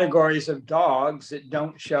there's categories of dogs that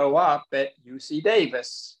don't show up at UC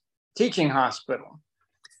Davis Teaching Hospital.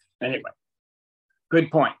 Anyway, good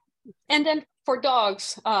point. And then for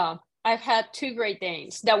dogs, I've had 2 Great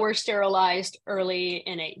Danes that were sterilized early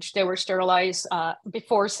in age. They were sterilized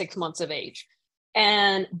before 6 months of age.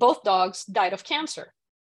 And both dogs died of cancer.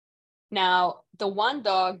 Now, the one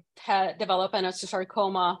dog had developed an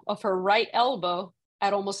osteosarcoma of her right elbow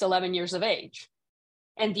at almost 11 years of age.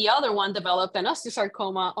 And the other one developed an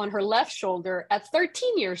osteosarcoma on her left shoulder at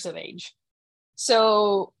 13 years of age.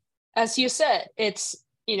 So, as you said, it's,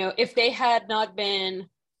 if they had not been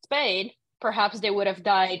spayed, perhaps they would have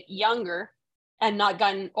died younger and not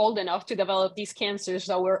gotten old enough to develop these cancers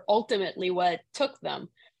that were ultimately what took them.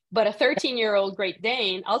 But a 13-year-old Great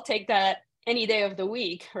Dane, I'll take that any day of the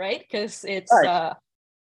week, right? Because it's right.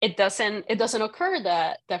 It doesn't occur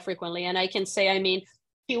that frequently. And I can say,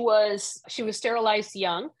 she was sterilized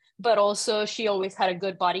young, but also she always had a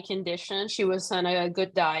good body condition. She was on a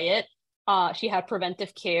good diet. She had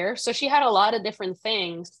preventive care. So she had a lot of different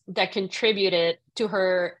things that contributed to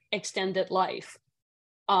her extended life.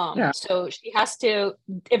 So she has to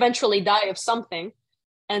eventually die of something.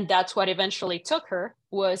 And that's what eventually took her,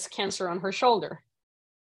 was cancer on her shoulder.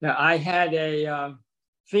 Now, I had a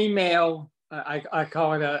female, I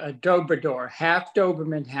call it a Dobrador, half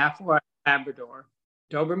Doberman, half Labrador,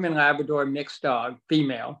 Doberman Labrador mixed dog,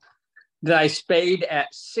 female, that I spayed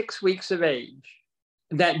at 6 weeks of age,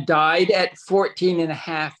 that died at 14 and a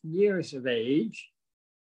half years of age,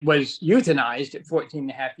 was euthanized at 14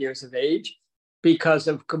 and a half years of age because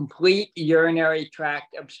of complete urinary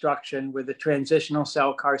tract obstruction with a transitional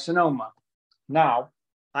cell carcinoma. Now,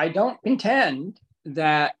 I don't contend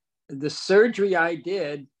that the surgery I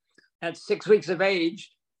did at 6 weeks of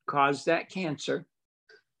age caused that cancer.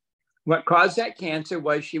 What caused that cancer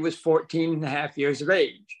was she was 14 and a half years of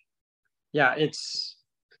age. Yeah,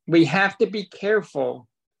 we have to be careful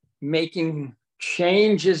making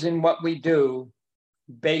changes in what we do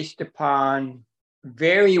based upon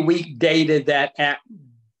very weak data that at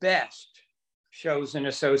best shows an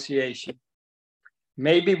association.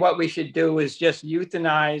 Maybe what we should do is just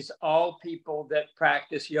euthanize all people that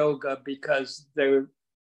practice yoga because they're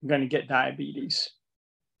going to get diabetes.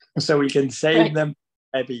 So we can save them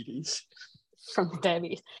diabetes. From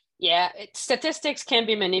diabetes. Yeah, statistics can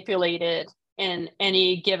be manipulated in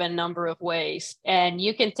any given number of ways. And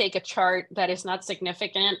you can take a chart that is not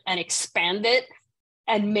significant and expand it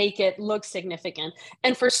and make it look significant.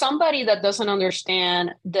 And for somebody that doesn't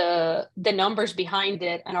understand the numbers behind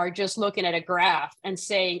it and are just looking at a graph and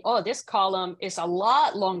saying, oh, this column is a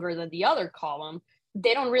lot longer than the other column,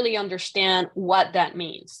 they don't really understand what that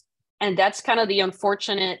means. And that's kind of the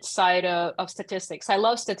unfortunate side of statistics. I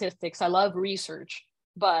love statistics. I love research.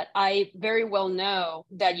 But I very well know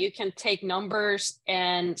that you can take numbers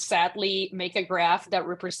and sadly make a graph that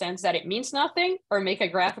represents that it means nothing, or make a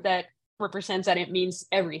graph that represents that it means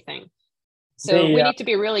everything. So we need to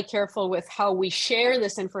be really careful with how we share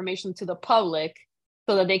this information to the public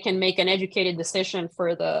so that they can make an educated decision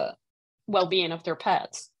for the well-being of their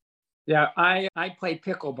pets. Yeah, I play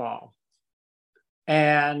pickleball,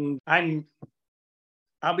 and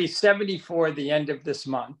I'll be 74 at the end of this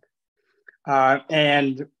month.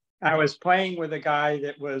 And I was playing with a guy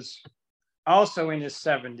that was also in his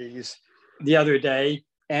 70s the other day,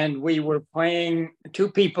 and we were playing 2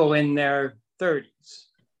 people in their 30s.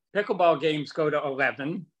 Pickleball games go to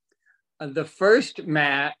 11. The first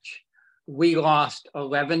match, we lost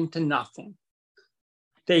 11-0.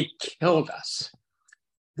 They killed us.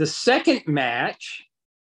 The second match,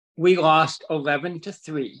 we lost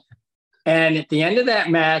 11-3. And at the end of that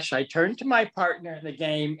match, I turned to my partner in the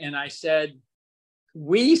game and I said,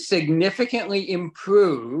 we significantly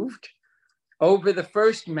improved over the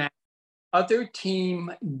first match. Other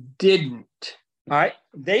team didn't. All right.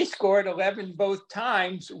 They scored 11 both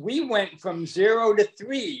times. We went from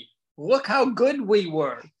 0-3. Look how good we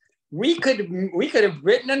were. We could have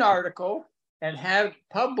written an article and have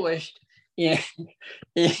published in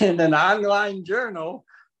an online journal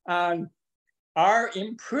on our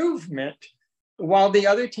improvement while the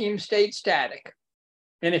other team stayed static.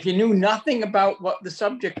 And if you knew nothing about what the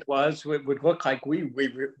subject was, it would look like we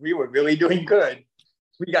were really doing good.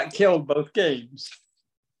 We got killed both games.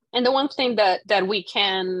 And the one thing that we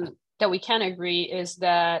can agree is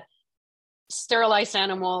that sterilized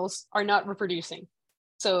animals are not reproducing.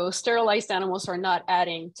 So sterilized animals are not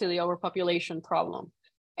adding to the overpopulation problem.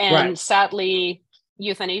 And sadly,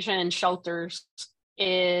 euthanasia in shelters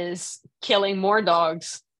is killing more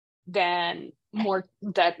dogs than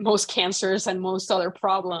most cancers and most other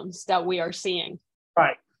problems that we are seeing.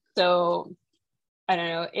 Right. So I don't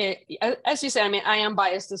know. As you said, I mean, I am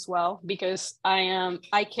biased as well because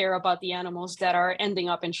I care about the animals that are ending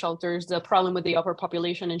up in shelters, the problem with the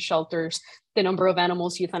overpopulation in shelters, the number of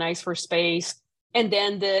animals euthanized for space, and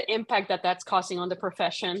then the impact that that's causing on the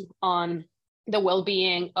profession, on the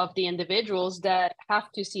well-being of the individuals that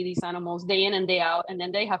have to see these animals day in and day out, and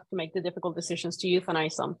then they have to make the difficult decisions to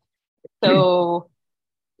euthanize them. So,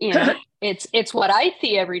 you know, it's what I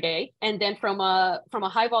see every day. And then from a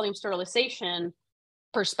high volume sterilization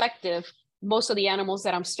perspective, most of the animals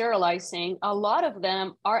that I'm sterilizing, a lot of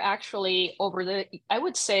them are actually I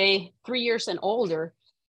would say 3 years and older.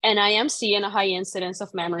 And I am seeing a high incidence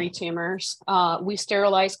of mammary tumors. We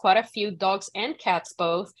sterilized quite a few dogs and cats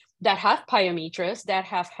both that have pyometras, that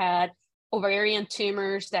have had ovarian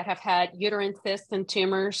tumors, that have had uterine cysts and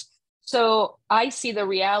tumors. So I see the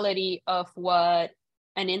reality of what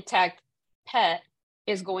an intact pet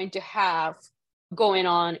is going to have going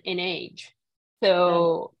on in age.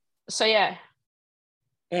 So yeah.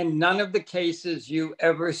 And none of the cases you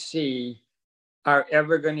ever see are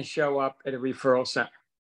ever going to show up at a referral center.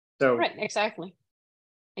 So right, exactly.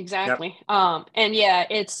 Yep. And yeah,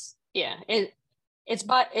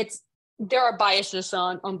 there are biases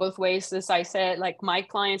on both ways. As I said, like my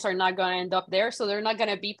clients are not going to end up there, so they're not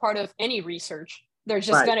going to be part of any research. They're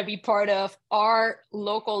just going to be part of our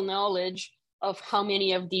local knowledge of how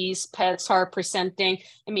many of these pets are presenting.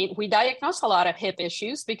 I mean, we diagnose a lot of hip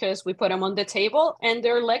issues because we put them on the table and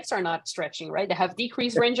their legs are not stretching, right? They have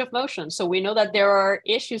decreased range of motion. So we know that there are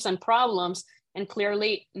issues and problems, and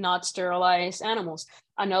clearly not sterilized animals.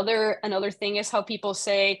 Another thing is how people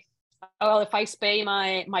say, oh, if I spay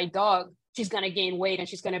my dog, she's going to gain weight and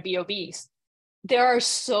she's going to be obese. There are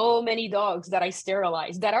so many dogs that I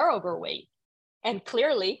sterilize that are overweight, and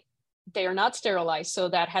clearly they are not sterilized, so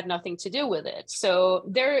that had nothing to do with it. So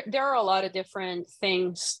there are a lot of different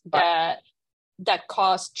things that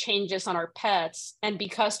cause changes on our pets, and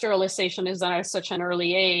because sterilization is done at such an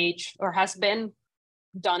early age, or has been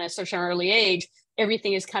done at such an early age,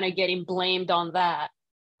 everything is kind of getting blamed on that.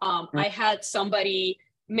 I had somebody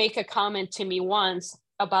make a comment to me once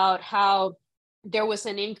about how there was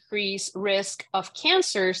an increased risk of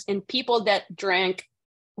cancers in people that drank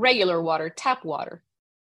regular water, tap water.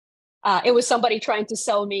 It was somebody trying to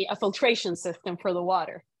sell me a filtration system for the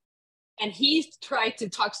water. And he tried to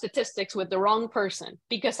talk statistics with the wrong person,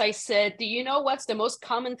 because I said, do you know what's the most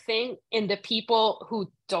common thing in the people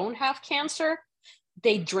who don't have cancer?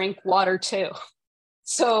 They drink water too.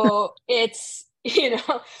 So it's,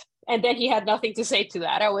 and then he had nothing to say to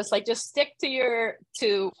that. I was like, just stick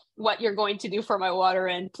to what you're going to do for my water,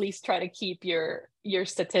 and please try to keep your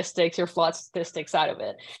statistics, your flawed statistics out of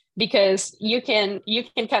it, because you can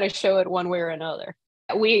kind of show it one way or another.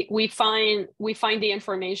 We find the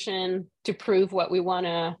information to prove what we want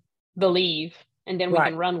to believe, and then we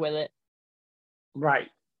can run with it. Right.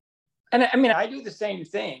 And I mean, I do the same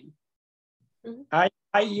thing. Mm-hmm.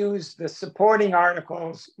 I use the supporting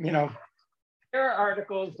articles, there are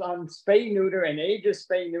articles on spay neuter and age of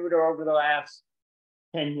spay neuter over the last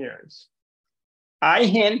 10 years. I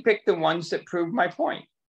handpick the ones that prove my point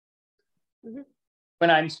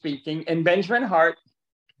when I'm speaking, and Benjamin Hart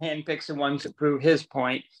handpicks the ones that prove his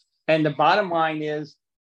point. And the bottom line is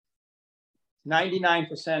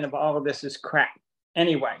 99% of all of this is crap.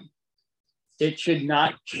 Anyway, it should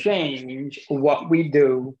not change what we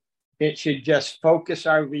do. It should just focus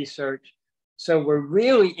our research so we're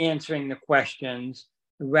really answering the questions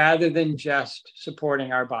rather than just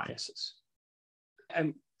supporting our biases.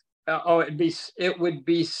 And it would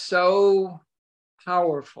be so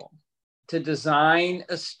powerful to design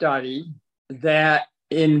a study that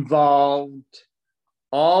involved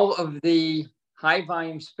all of the high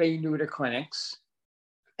volume spay neuter clinics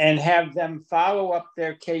and have them follow up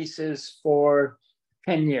their cases for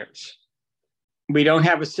 10 years. We don't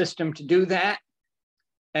have a system to do that.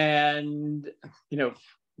 And,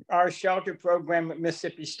 our shelter program at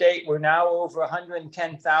Mississippi State, we're now over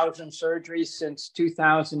 110,000 surgeries since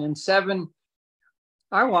 2007.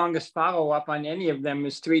 Our longest follow-up on any of them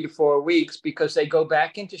is 3 to 4 weeks, because they go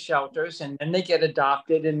back into shelters and then they get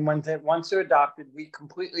adopted. And once they're adopted, we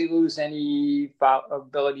completely lose any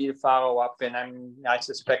ability to follow up. And I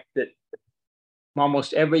suspect that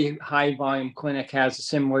almost every high-volume clinic has a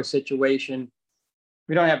similar situation.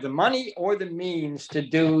 We don't have the money or the means to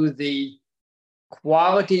do the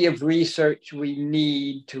quality of research we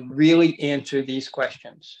need to really answer these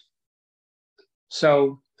questions.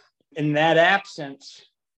 So in that absence,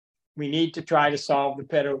 we need to try to solve the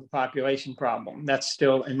pet overpopulation problem. That's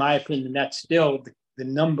still, in my opinion, that's still the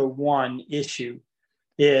number one issue,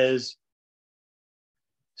 is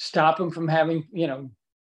stop them from having,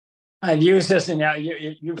 I've used this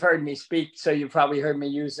analogy. You've heard me speak, so you've probably heard me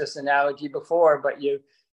use this analogy before, but you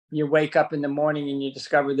wake up in the morning and you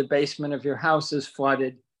discover the basement of your house is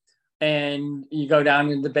flooded, and you go down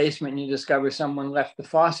in the basement and you discover someone left the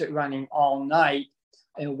faucet running all night.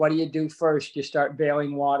 And what do you do first? You start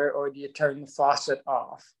bailing water, or do you turn the faucet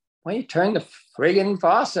off? Well, you turn the friggin'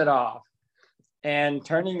 faucet off. And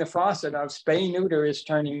turning the faucet off, spay neuter is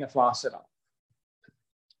turning the faucet off.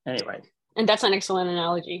 Anyway. And that's an excellent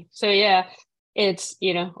analogy. So yeah, it's,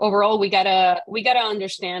 overall, we gotta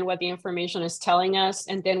understand what the information is telling us.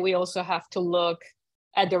 And then we also have to look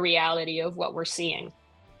at the reality of what we're seeing.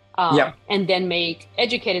 And then make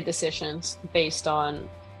educated decisions based on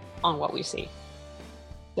what we see.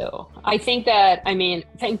 So I think that,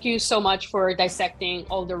 thank you so much for dissecting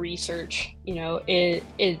all the research.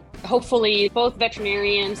 It hopefully both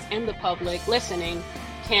veterinarians and the public listening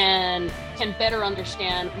can better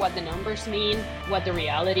understand what the numbers mean, what the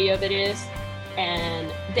reality of it is, and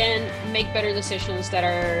then make better decisions that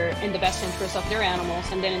are in the best interest of their animals,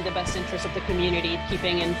 and then in the best interest of the community,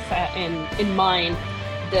 keeping in mind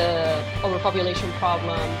the overpopulation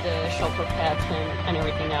problem, the shelter pets, and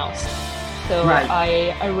everything else. So right.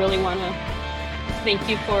 I really want to thank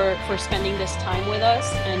you for spending this time with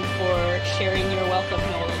us and for sharing your wealth of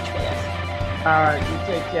knowledge with us. All right,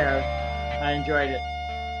 you take care. I enjoyed it.